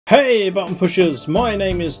Hey button pushers, my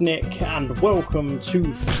name is Nick and welcome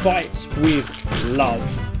to Fight with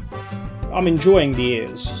Love. I'm enjoying the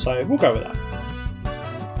ears, so we'll go with that.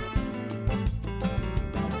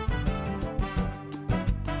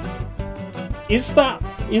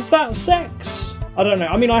 Is that sex? I don't know.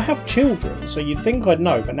 I mean, I have children, so you'd think I'd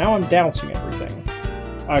know, but now I'm doubting everything.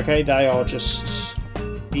 Okay, they are just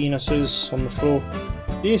penises on the floor.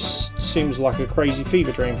 This seems like a crazy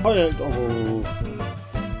fever dream.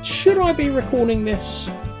 Should I be recording this?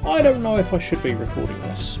 I don't know if I should be recording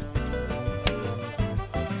this.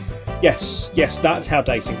 Yes, that's how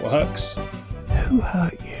dating works. Who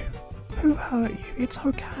hurt you? Who hurt you? It's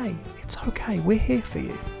okay. It's okay. We're here for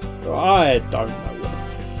you. I don't know what the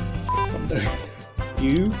f I'm doing.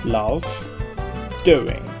 You love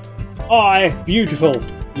doing. Beautiful.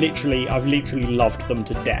 I've literally loved them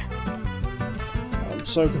to death. I'm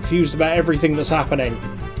so confused about everything that's happening.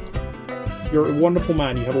 You're a wonderful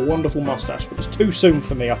man, you have a wonderful mustache, but it's too soon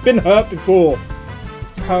for me. I've been hurt before.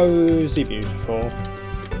 Cozy beautiful.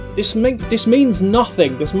 This means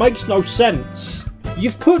nothing. This makes no sense.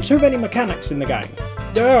 You've put too many mechanics in the game.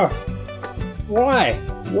 Ugh. Why?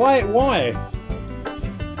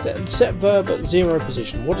 Set verb at 0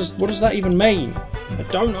 position. What does that even mean? I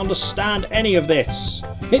don't understand any of this.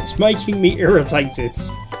 It's making me irritated.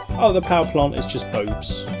 Oh, the power plant is just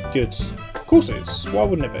boobs. Good. Of course it is. Why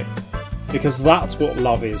wouldn't it be? Because that's what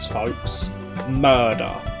love is, folks.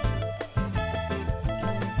 Murder.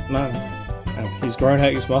 No. And he's grown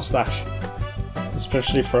out his mustache.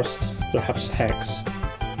 Especially for us to have sex.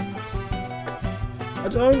 I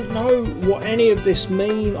don't know what any of this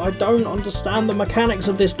mean. I don't understand the mechanics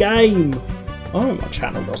of this game. I hope my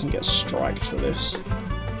channel doesn't get striked for this.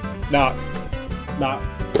 No.